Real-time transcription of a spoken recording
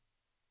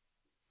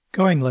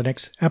Going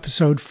Linux,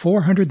 episode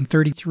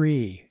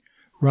 433.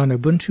 Run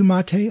Ubuntu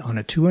Mate on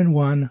a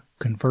 2-in-1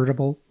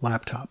 convertible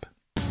laptop.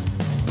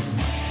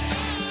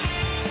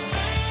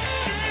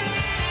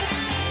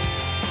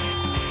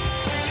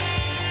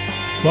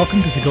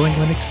 Welcome to the Going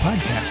Linux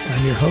podcast.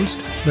 I'm your host,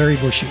 Larry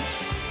Bushy.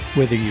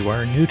 Whether you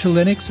are new to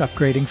Linux,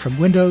 upgrading from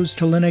Windows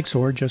to Linux,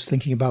 or just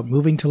thinking about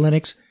moving to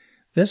Linux,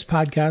 this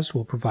podcast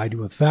will provide you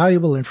with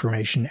valuable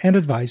information and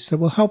advice that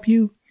will help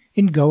you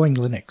in Going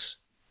Linux.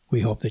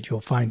 We hope that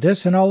you'll find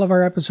this and all of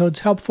our episodes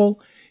helpful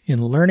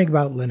in learning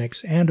about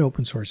Linux and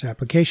open source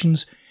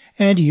applications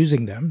and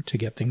using them to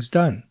get things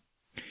done.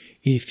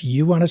 If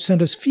you want to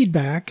send us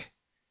feedback,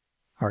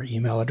 our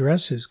email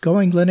address is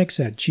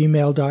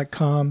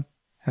goinglinux@gmail.com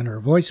and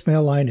our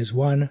voicemail line is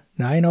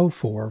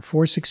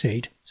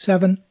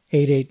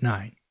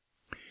 1-904-468-7889.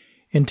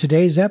 In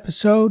today's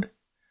episode,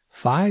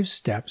 5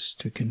 steps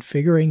to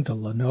configuring the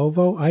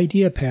Lenovo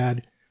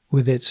IdeaPad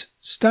with its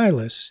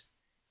stylus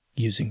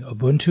using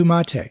Ubuntu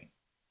Mate.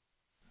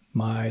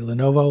 My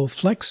Lenovo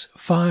Flex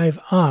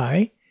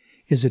 5i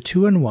is a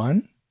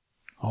 2-in-1,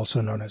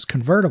 also known as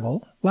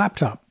convertible,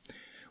 laptop,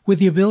 with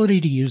the ability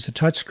to use the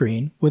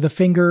touchscreen with a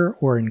finger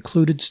or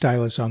included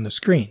stylus on the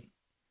screen.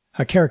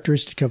 A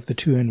characteristic of the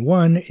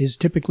 2-in-1 is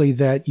typically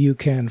that you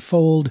can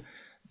fold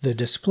the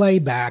display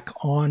back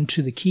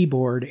onto the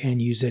keyboard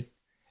and use it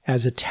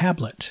as a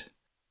tablet.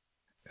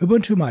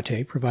 Ubuntu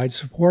Mate provides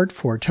support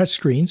for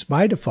touchscreens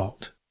by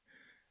default.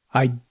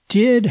 I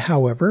did,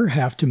 however,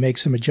 have to make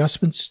some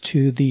adjustments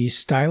to the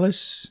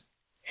stylus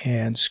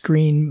and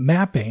screen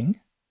mapping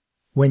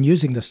when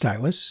using the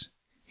stylus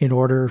in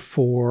order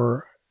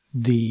for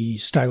the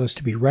stylus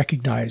to be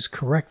recognized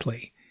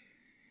correctly.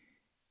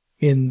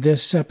 In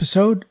this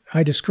episode,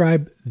 I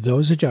describe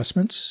those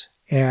adjustments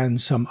and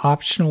some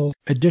optional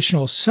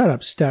additional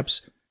setup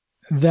steps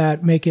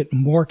that make it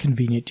more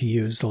convenient to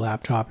use the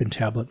laptop in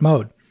tablet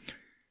mode.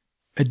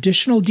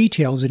 Additional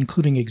details,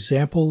 including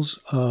examples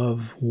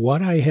of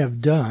what I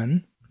have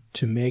done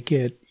to make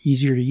it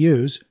easier to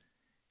use,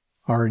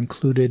 are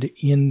included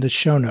in the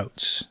show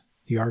notes.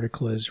 The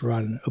article is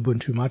Run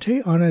Ubuntu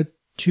Mate on a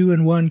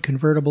 2-in-1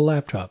 convertible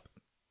laptop.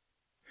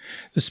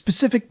 The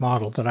specific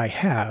model that I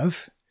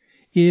have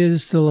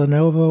is the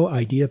Lenovo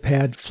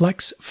IdeaPad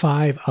Flex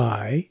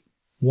 5i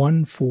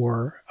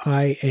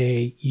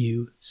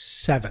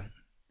 14IAU7.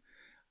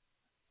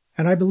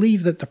 And I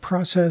believe that the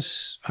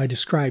process I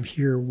describe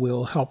here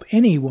will help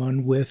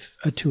anyone with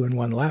a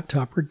 2-in-1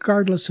 laptop,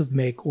 regardless of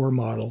make or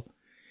model,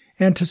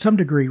 and to some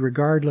degree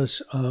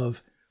regardless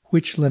of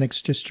which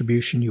Linux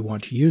distribution you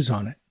want to use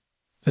on it.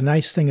 The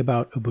nice thing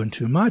about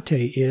Ubuntu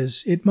Mate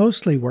is it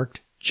mostly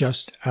worked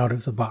just out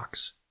of the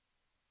box.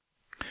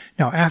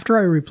 Now, after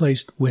I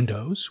replaced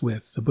Windows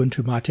with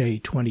Ubuntu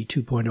Mate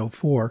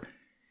 22.04,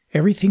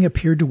 everything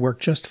appeared to work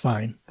just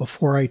fine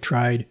before I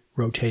tried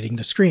rotating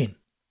the screen.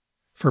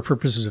 For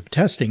purposes of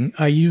testing,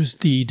 I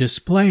used the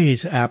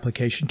Displays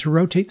application to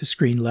rotate the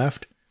screen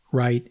left,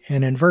 right,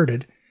 and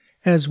inverted,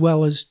 as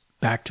well as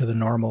back to the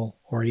normal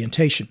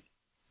orientation.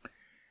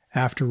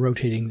 After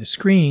rotating the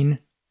screen,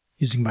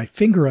 using my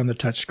finger on the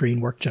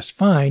touchscreen worked just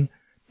fine,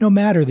 no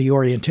matter the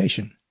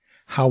orientation.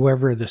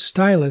 However, the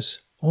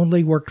stylus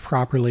only worked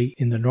properly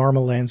in the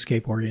normal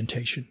landscape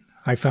orientation.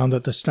 I found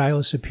that the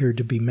stylus appeared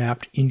to be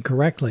mapped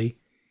incorrectly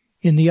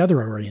in the other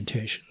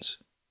orientations.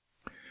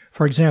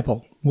 For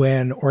example,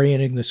 when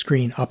orienting the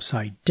screen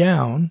upside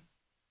down,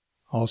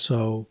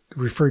 also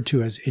referred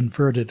to as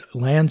inverted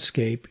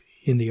landscape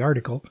in the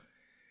article,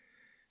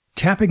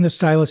 tapping the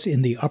stylus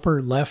in the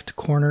upper left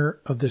corner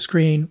of the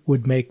screen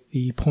would make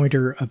the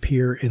pointer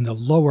appear in the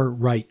lower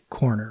right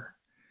corner.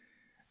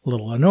 A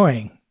little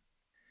annoying.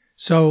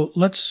 So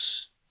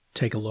let's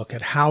take a look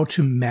at how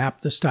to map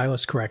the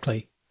stylus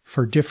correctly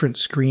for different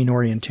screen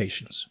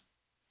orientations.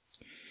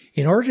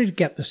 In order to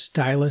get the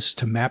stylus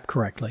to map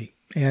correctly,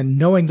 and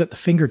knowing that the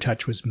finger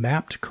touch was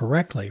mapped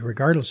correctly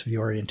regardless of the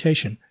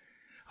orientation,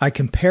 I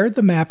compared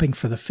the mapping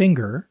for the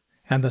finger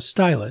and the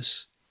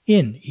stylus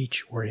in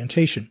each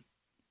orientation.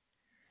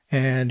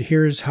 And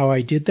here's how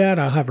I did that.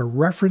 I'll have a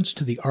reference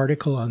to the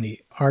article on the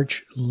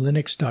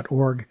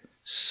archlinux.org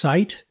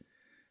site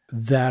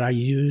that I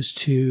used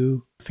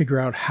to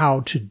figure out how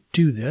to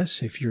do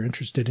this, if you're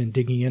interested in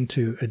digging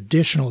into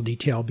additional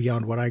detail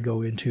beyond what I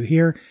go into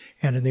here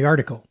and in the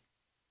article.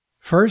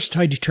 First,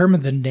 I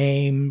determined the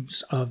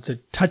names of the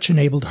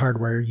touch-enabled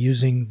hardware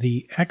using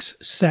the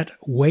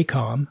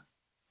xsetwacom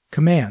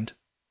command.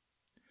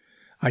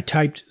 I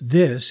typed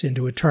this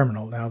into a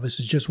terminal. Now, this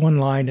is just one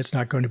line. It's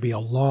not going to be a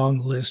long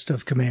list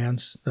of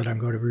commands that I'm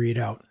going to read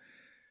out.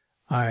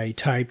 I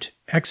typed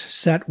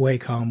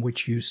xsetwacom,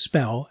 which you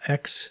spell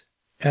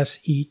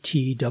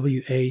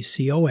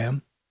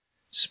XSETWACOM,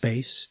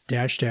 space,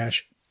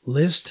 --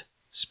 list,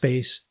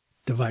 space,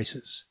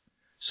 devices.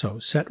 So,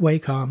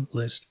 setwacom,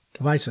 list,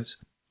 devices.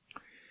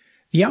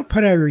 The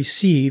output I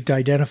received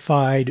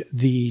identified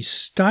the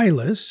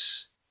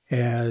stylus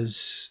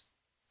as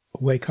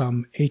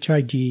Wacom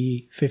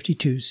HID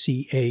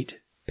 52C8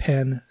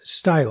 pen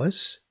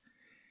stylus,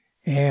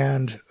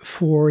 and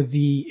for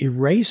the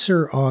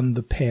eraser on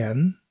the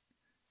pen,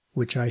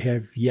 which I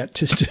have yet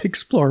to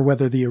explore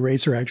whether the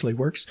eraser actually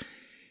works,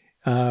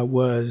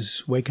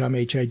 was Wacom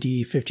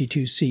HID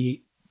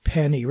 52C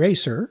pen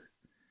eraser.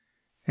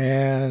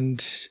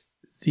 And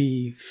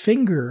the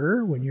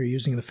finger, when you're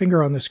using the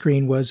finger on the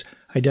screen, was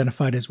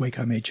identified as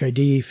Wacom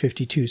HID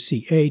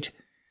 52C8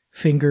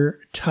 finger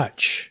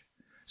touch.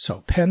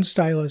 So pen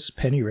stylus,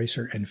 pen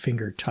eraser, and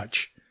finger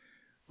touch.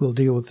 We'll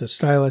deal with the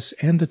stylus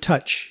and the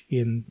touch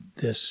in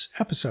this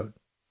episode.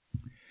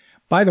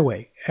 By the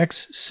way,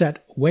 XSet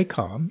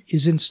Wacom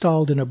is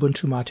installed in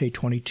Ubuntu Mate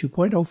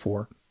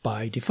 22.04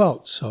 by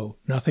default, so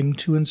nothing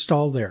to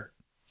install there.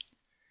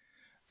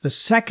 The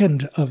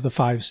second of the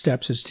 5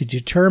 steps is to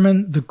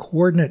determine the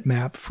coordinate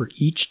map for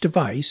each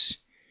device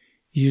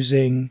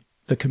using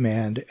the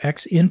command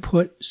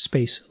xinput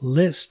space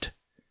list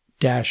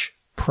dash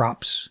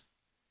props,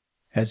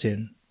 as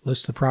in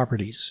list the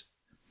properties.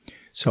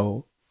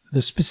 So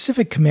the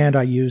specific command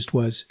I used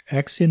was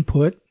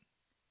xinput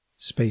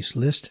space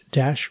list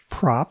dash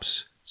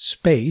props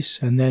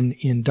space, and then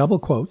in double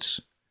quotes,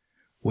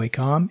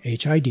 Wacom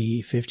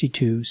HID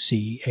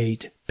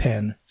 52C8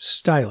 pen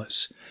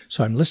stylus.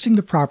 So I'm listing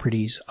the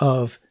properties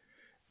of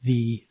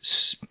the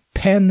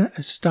pen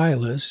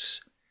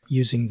stylus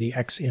using the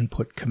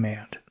xinput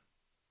command.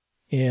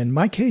 In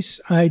my case,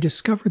 I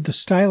discovered the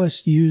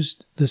stylus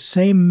used the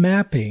same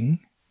mapping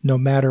no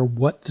matter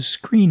what the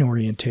screen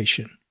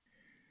orientation.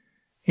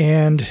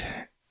 And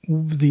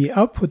the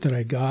output that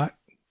I got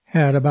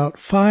had about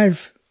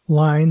 5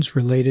 lines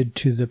related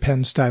to the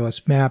pen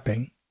stylus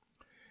mapping.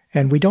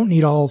 And we don't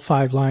need all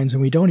 5 lines,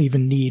 and we don't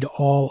even need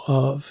all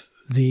of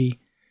the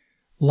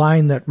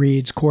line that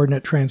reads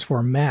coordinate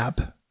transform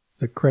map,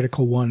 the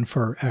critical one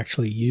for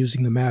actually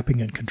using the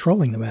mapping and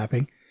controlling the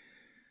mapping.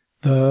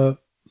 The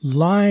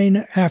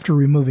line after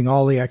removing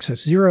all the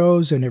excess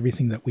zeros and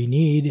everything that we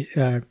need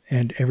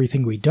and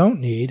everything we don't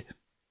need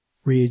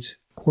reads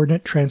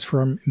coordinate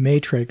transform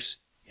matrix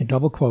in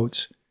double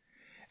quotes,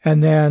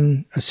 and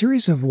then a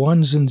series of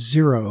ones and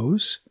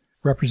zeros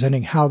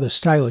representing how the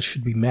stylus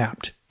should be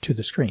mapped to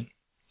the screen.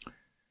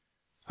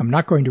 I'm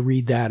not going to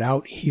read that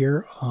out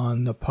here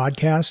on the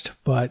podcast,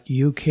 but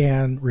you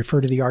can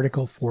refer to the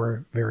article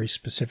for very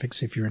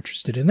specifics if you're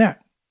interested in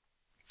that.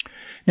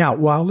 Now,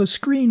 while the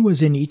screen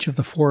was in each of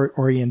the 4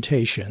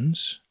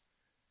 orientations,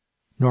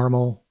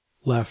 normal,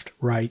 left,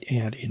 right,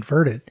 and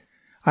inverted,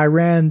 I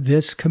ran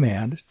this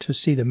command to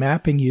see the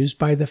mapping used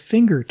by the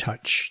finger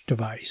touch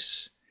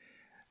device.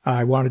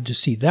 I wanted to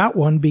see that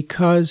one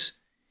because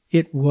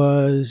it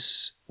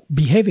was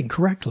behaving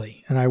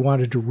correctly, and I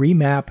wanted to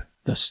remap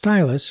the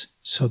stylus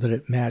so that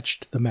it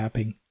matched the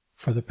mapping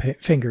for the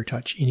finger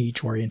touch in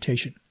each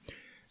orientation.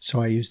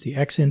 So I used the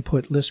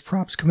xinput list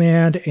props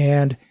command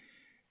and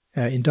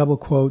in double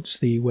quotes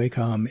the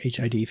Wacom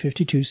HID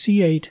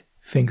 52C8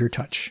 finger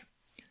touch.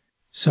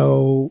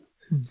 So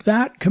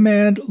that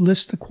command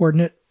lists the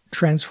coordinate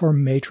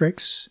transform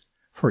matrix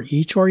for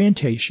each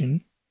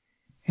orientation.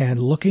 And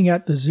looking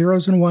at the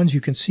zeros and ones,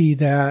 you can see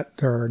that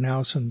there are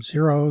now some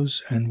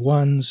zeros and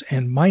ones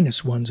and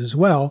minus ones as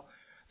well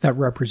that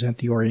represent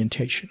the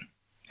orientation.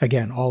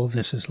 Again, all of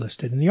this is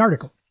listed in the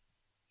article.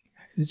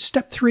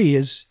 Step 3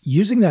 is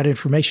using that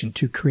information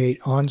to create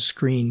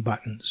on-screen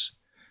buttons.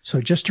 So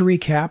just to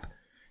recap,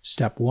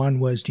 step 1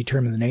 was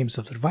determine the names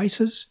of the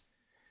devices.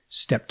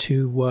 Step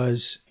 2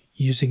 was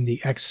using the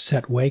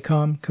xset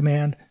Wacom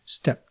command.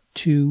 Step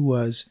 2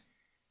 was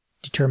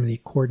determine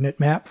the coordinate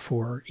map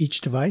for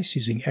each device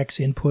using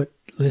xinput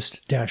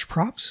list dash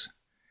props.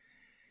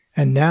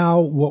 And now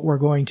what we're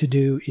going to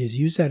do is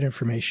use that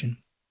information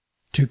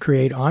to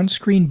create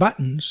on-screen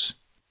buttons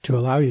to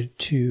allow you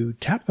to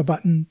tap the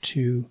button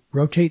to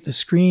rotate the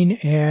screen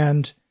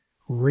and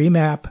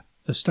remap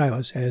the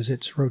stylus as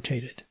it's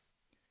rotated.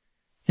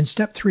 In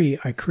step 3,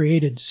 I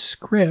created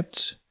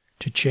scripts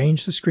to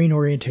change the screen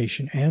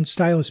orientation and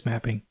stylus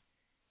mapping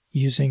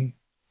using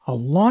a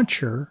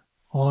launcher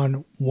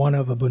on one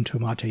of Ubuntu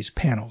Mate's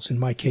panels. In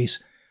my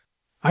case,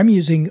 I'm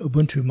using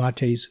Ubuntu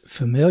Mate's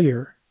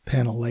familiar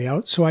panel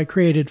layout, so I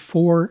created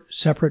 4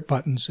 separate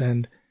buttons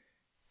and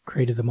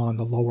created them on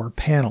the lower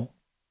panel.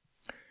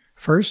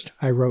 First,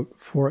 I wrote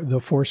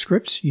the 4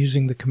 scripts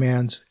using the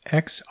commands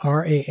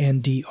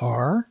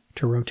xrandr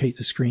to rotate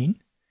the screen,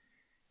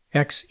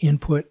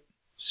 xinput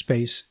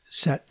space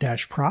set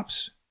dash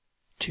props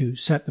to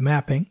set the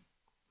mapping,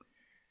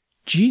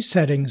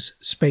 gsettings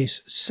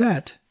space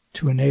set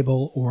to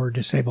enable or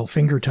disable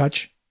finger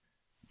touch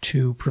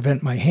to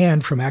prevent my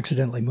hand from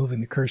accidentally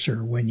moving the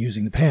cursor when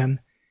using the pen,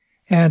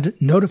 and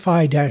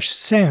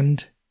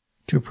notify-send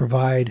to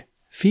provide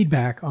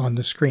feedback on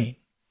the screen.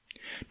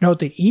 Note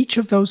that each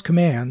of those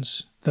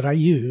commands that I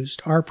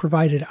used are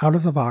provided out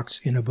of the box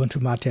in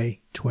Ubuntu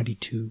Mate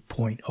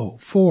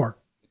 22.04.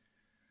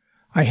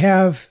 I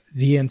have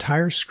the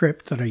entire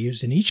script that I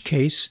used in each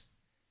case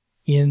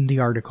in the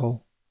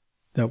article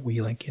that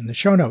we link in the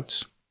show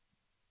notes.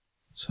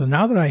 So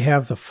now that I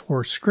have the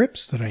 4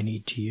 scripts that I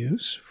need to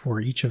use for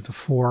each of the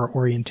 4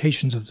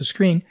 orientations of the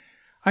screen,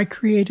 I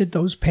created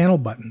those panel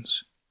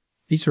buttons.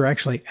 These are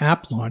actually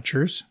app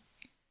launchers,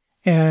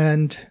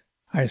 and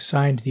I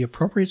assigned the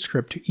appropriate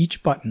script to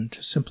each button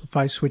to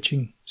simplify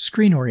switching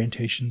screen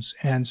orientations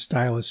and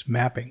stylus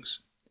mappings.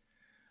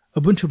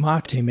 Ubuntu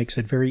Mate makes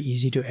it very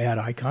easy to add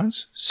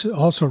icons,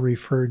 also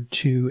referred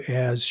to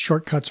as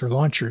shortcuts or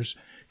launchers,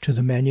 to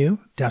the menu,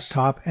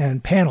 desktop,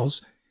 and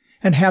panels,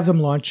 and have them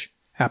launch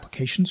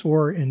applications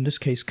or, in this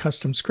case,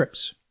 custom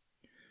scripts.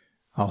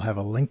 I'll have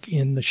a link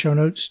in the show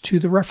notes to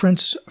the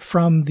reference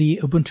from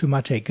the Ubuntu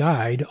Mate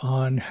guide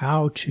on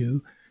how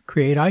to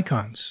create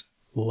icons,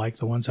 like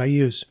the ones I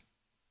use.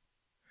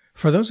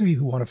 For those of you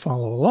who want to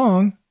follow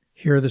along,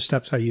 here are the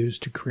steps I use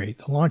to create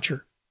the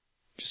launcher.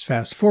 Just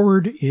fast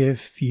forward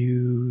if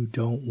you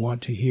don't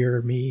want to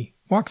hear me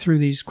walk through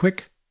these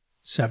quick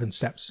 7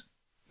 steps.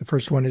 The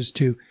first one is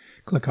to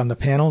click on the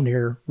panel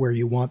near where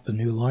you want the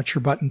new launcher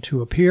button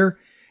to appear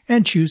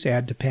and choose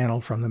Add to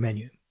Panel from the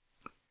menu.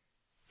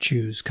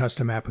 Choose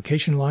Custom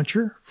Application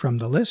Launcher from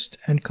the list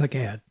and click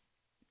Add.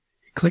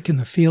 Click in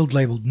the field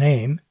labeled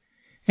Name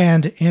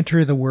and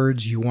enter the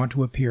words you want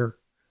to appear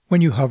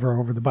when you hover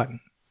over the button.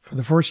 For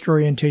the first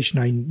orientation,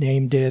 I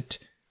named it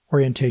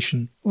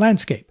Orientation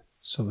Landscape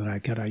so that I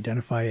could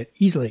identify it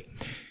easily.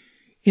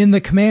 In the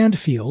command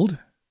field,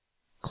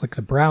 click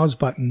the Browse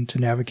button to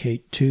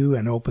navigate to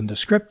and open the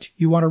script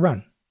you want to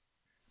run.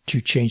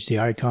 To change the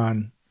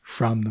icon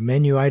from the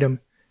menu item,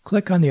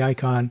 click on the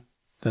icon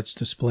that's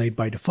displayed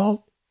by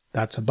default.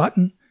 That's a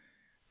button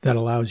that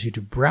allows you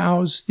to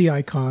browse the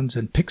icons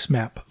and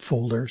PixMap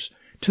folders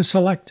to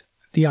select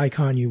the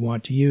icon you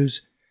want to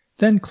use,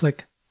 then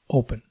click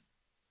Open.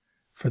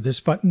 For this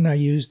button, I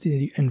used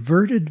the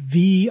inverted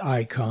V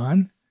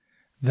icon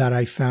that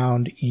I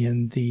found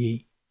in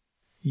the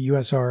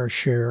USR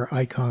Share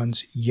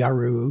Icons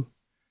Yaru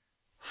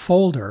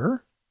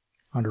folder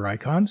under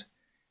Icons,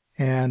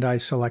 and I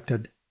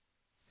selected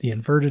the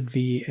inverted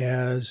V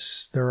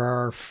as there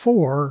are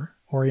 4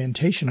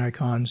 orientation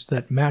icons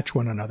that match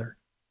one another.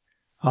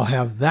 I'll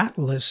have that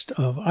list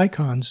of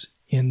icons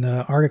in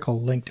the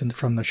article linked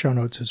from the show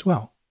notes as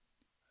well.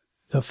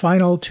 The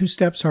final 2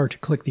 steps are to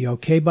click the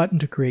OK button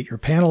to create your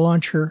panel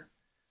launcher,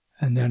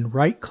 and then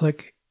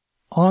right-click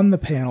on the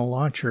panel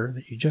launcher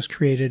that you just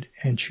created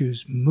and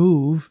choose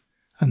Move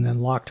and then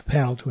Lock to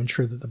Panel to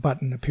ensure that the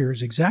button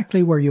appears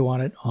exactly where you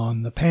want it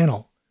on the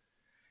panel.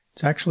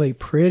 It's actually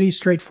pretty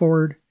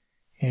straightforward,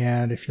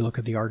 and if you look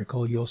at the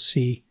article, you'll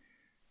see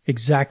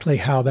exactly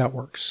how that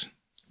works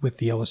with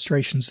the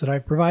illustrations that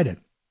I've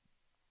provided.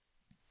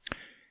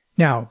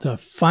 Now, the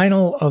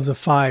final of the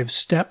 5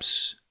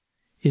 steps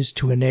is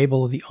to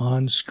enable the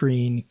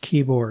on-screen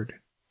keyboard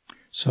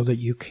so that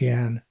you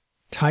can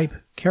type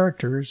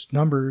characters,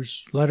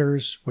 numbers,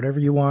 letters, whatever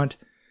you want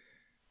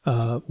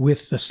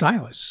with the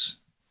stylus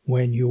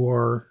when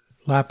your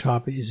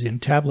laptop is in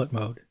tablet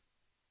mode.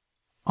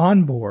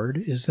 Onboard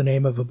is the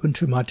name of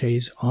Ubuntu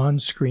Mate's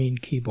on-screen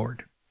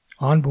keyboard.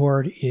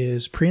 Onboard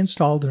is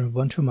pre-installed in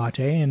Ubuntu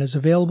Mate and is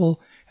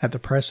available at the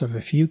press of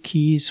a few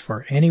keys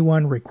for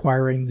anyone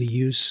requiring the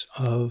use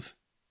of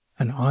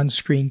an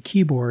on-screen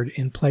keyboard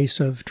in place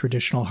of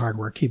traditional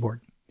hardware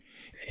keyboard.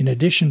 In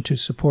addition to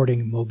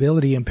supporting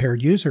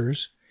mobility-impaired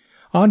users,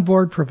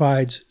 Onboard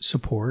provides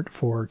support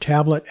for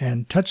tablet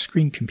and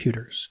touchscreen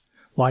computers,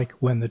 like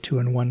when the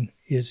 2-in-1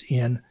 is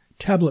in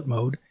tablet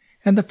mode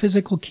and the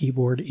physical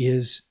keyboard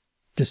is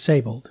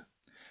disabled.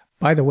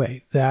 By the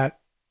way, that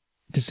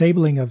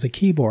disabling of the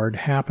keyboard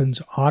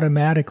happens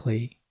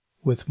automatically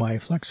with my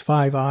Flex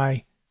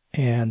 5i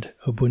and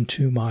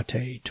Ubuntu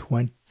Mate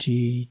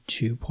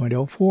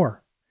 22.04.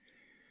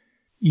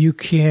 You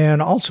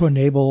can also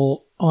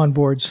enable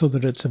Onboard so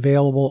that it's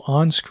available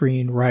on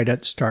screen right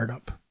at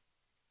startup.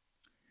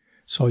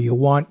 So you'll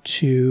want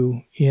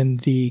to, in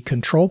the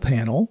control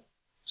panel,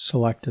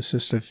 select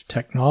Assistive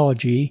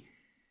Technology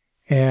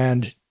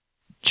and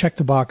check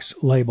the box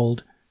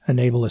labeled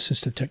Enable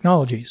Assistive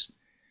Technologies.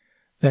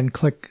 Then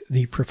click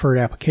the Preferred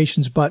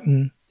Applications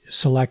button,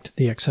 select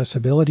the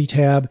Accessibility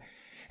tab,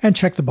 and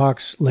check the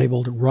box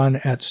labeled Run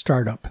at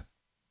Startup.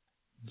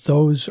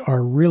 Those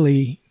are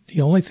really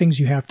the only things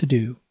you have to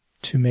do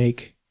to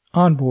make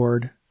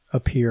Onboard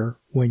appear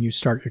when you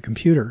start your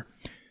computer.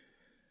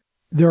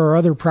 There are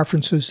other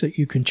preferences that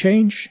you can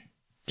change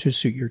to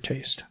suit your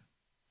taste.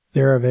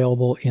 They're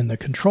available in the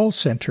Control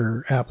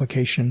Center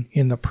application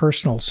in the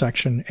Personal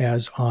section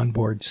as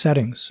Onboard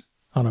Settings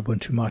on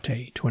Ubuntu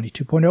Mate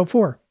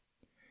 22.04.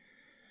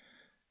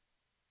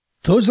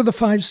 Those are the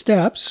 5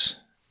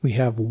 steps. We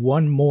have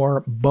one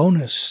more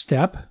bonus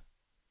step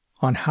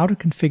on how to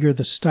configure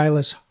the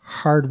stylus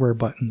hardware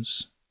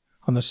buttons.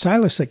 On the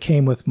stylus that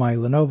came with my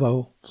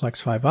Lenovo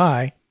Flex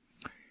 5i,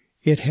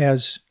 it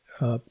has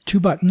 2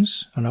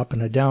 buttons, an up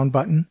and a down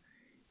button,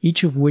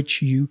 each of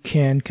which you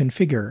can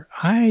configure.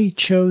 I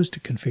chose to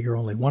configure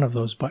only one of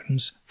those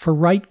buttons for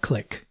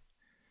right-click,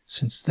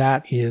 since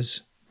that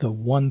is the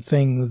one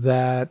thing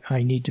that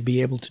I need to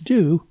be able to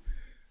do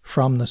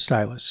from the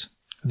stylus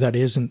that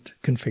isn't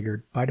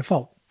configured by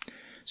default.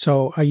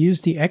 So I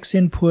used the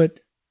Xinput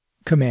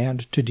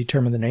command to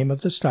determine the name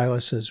of the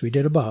stylus as we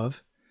did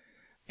above.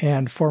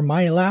 And for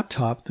my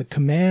laptop, the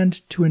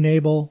command to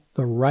enable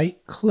the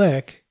right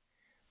click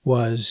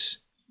was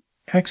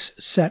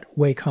xset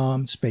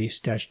wacom space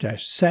dash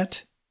dash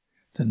set,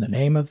 then the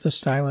name of the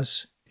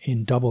stylus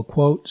in double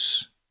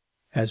quotes,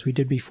 as we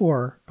did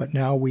before, but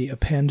now we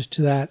append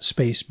to that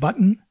space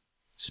button,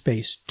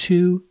 space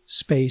 2,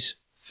 space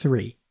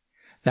 3.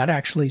 That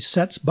actually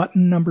sets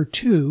button number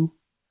 2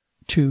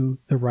 to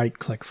the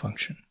right-click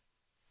function.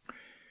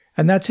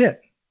 And that's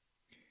it.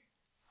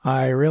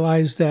 I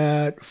realize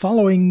that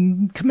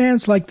following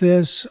commands like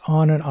this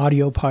on an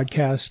audio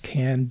podcast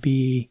can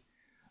be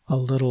a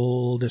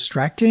little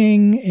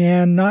distracting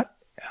and not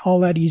all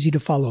that easy to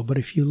follow. But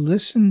if you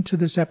listen to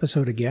this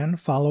episode again,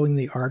 following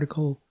the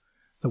article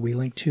that we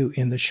link to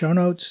in the show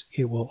notes,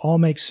 it will all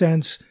make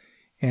sense.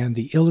 And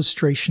the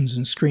illustrations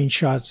and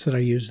screenshots that I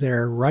use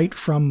there right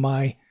from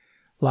my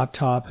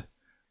laptop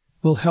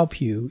will help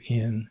you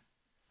in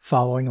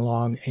following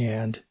along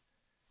and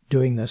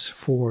doing this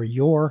for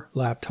your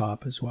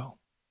laptop as well.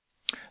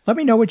 Let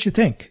me know what you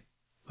think.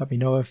 Let me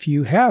know if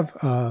you have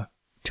a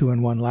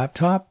 2-in-1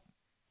 laptop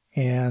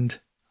and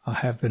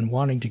have been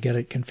wanting to get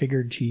it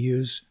configured to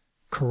use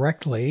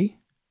correctly.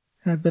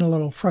 And I've been a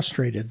little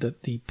frustrated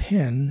that the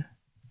pen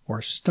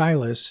or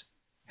stylus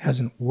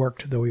hasn't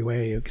worked the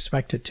way you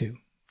expect it to.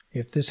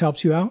 If this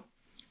helps you out,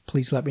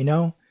 please let me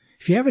know.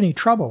 If you have any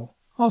trouble,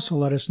 also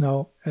let us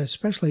know,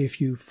 especially if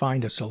you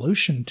find a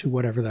solution to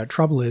whatever that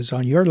trouble is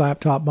on your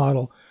laptop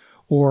model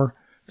or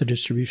the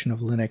distribution of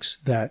Linux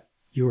that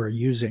you are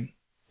using.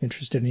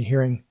 Interested in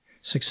hearing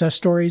success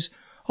stories?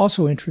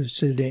 Also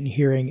interested in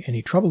hearing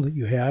any trouble that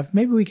you have.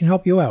 Maybe we can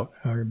help you out,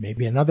 or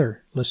maybe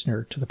another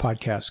listener to the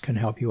podcast can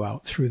help you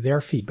out through their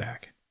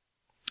feedback.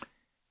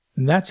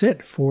 And that's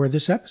it for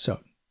this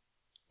episode.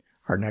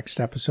 Our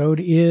next episode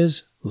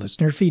is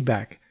listener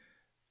feedback.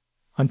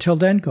 Until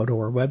then, go to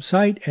our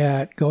website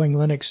at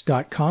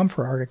goinglinux.com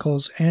for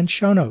articles and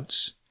show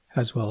notes,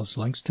 as well as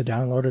links to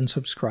download and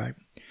subscribe.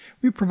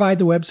 We provide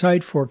the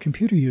website for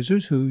computer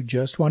users who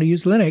just want to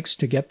use Linux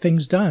to get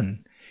things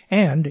done.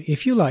 And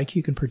if you like,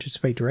 you can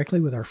participate directly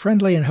with our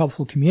friendly and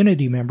helpful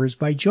community members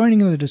by joining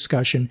the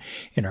discussion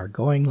in our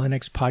Going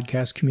Linux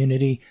podcast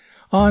community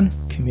on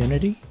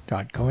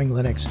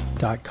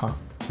community.goinglinux.com.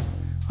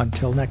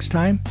 Until next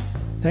time,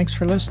 thanks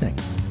for listening.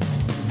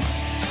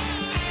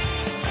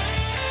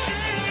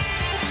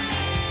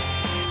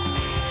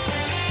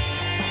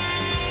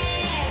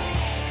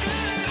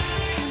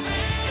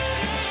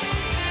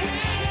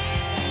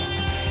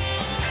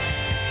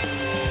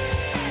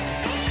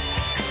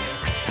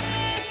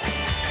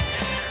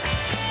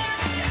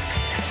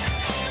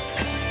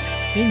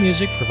 Theme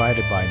music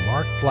provided by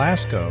Mark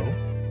Blasco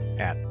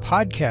at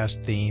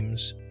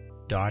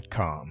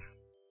podcastthemes.com.